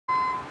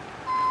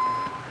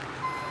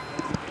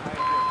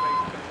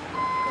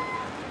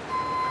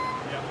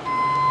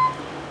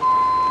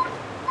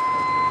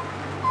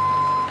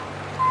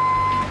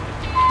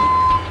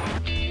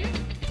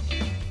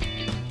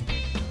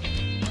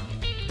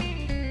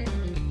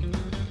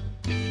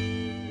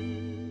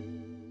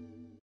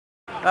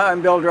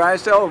I'm Bill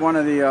Drysdale, one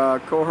of the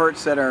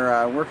cohorts that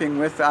are working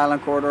with the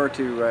Island Corridor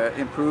to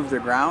improve the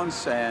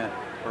grounds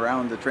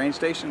around the train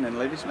station in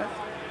Ladysmith.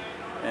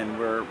 And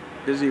we're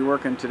busy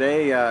working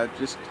today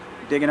just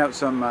digging out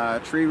some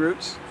tree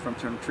roots from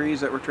some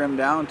trees that were trimmed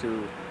down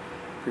to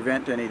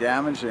prevent any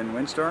damage in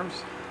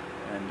windstorms,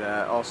 and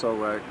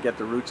also get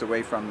the roots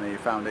away from the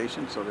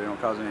foundation so they don't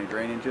cause any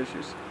drainage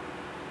issues.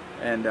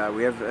 And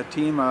we have a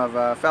team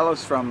of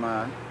fellows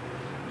from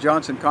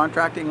Johnson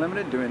Contracting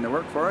Limited doing the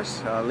work for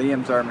us.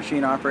 Liam's our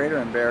machine operator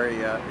and Barry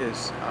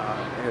is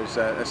his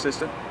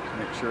assistant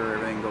to make sure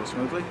everything goes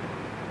smoothly.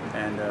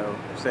 And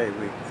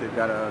they've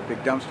got a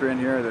big dumpster in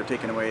here. They're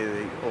taking away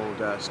the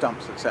old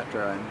stumps,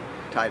 etc., and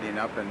tidying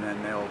up, and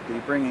then they'll be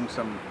bringing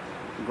some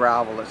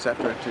gravel,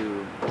 etc.,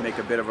 to make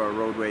a bit of a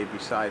roadway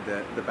beside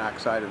the back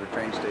side of the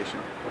train station.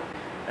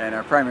 And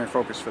our primary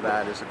focus for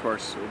that is, of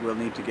course, we'll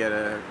need to get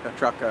a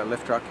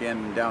lift truck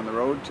in down the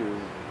road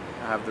to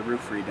have the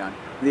roof redone.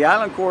 The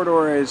Island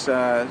Corridor is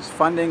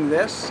funding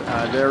this.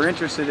 They're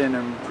interested in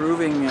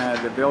improving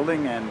the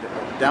building, and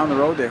down the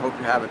road they hope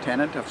to have a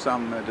tenant of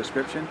some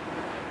description.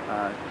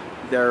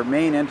 Their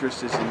main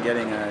interest is in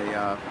getting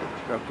a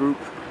group,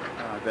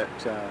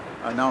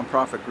 a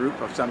non-profit group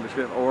of some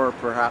description, or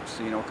perhaps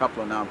a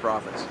couple of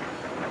non-profits.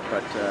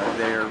 But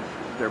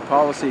their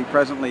policy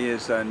presently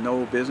is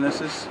no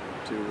businesses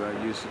to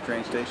use the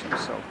train station.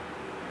 So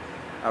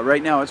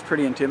right now it's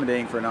pretty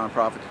intimidating for a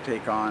non-profit to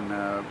take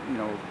on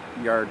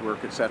yard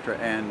work, etc.,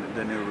 and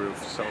the new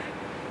roof. So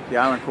the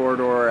Island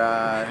Corridor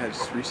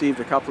has received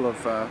a couple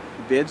of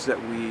bids that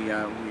we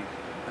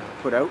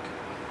put out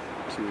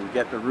to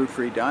get the roof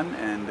redone,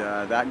 and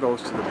that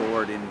goes to the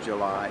board in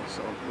July.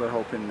 So we're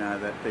hoping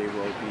that they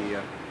will be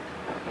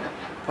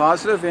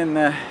positive in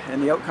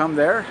the outcome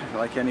there.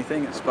 Like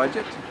anything, it's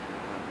budget.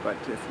 But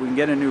if we can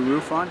get a new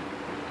roof on,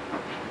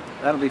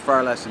 that'll be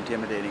far less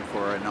intimidating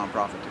for a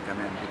non-profit to come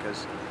in,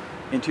 because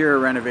interior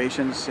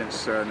renovations,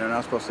 since they're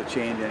not supposed to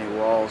change any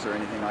walls or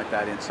anything like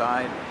that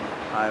inside,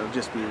 it'll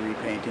just be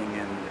repainting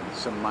and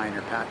some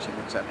minor patching,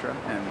 etc.,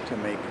 and to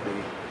make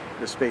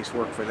the space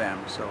work for them.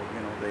 So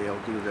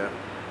they'll do the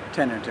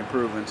tenant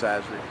improvements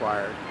as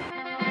required.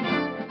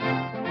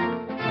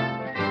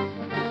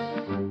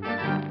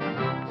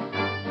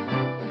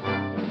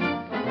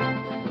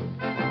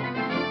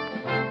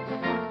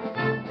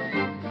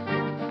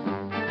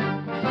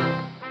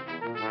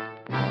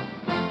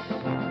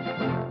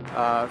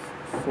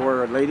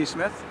 For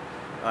Ladysmith,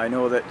 I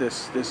know that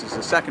this is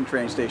the second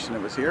train station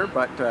that was here,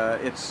 but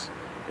it's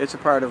a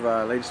part of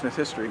Ladysmith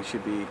history. We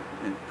should be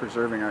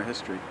preserving our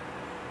history.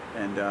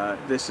 And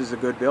this is a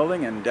good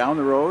building, and down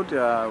the road,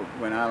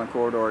 when Island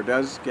Corridor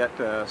does get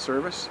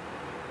service,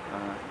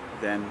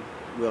 then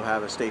we'll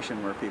have a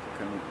station where people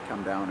can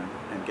come down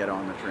and get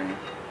on the train.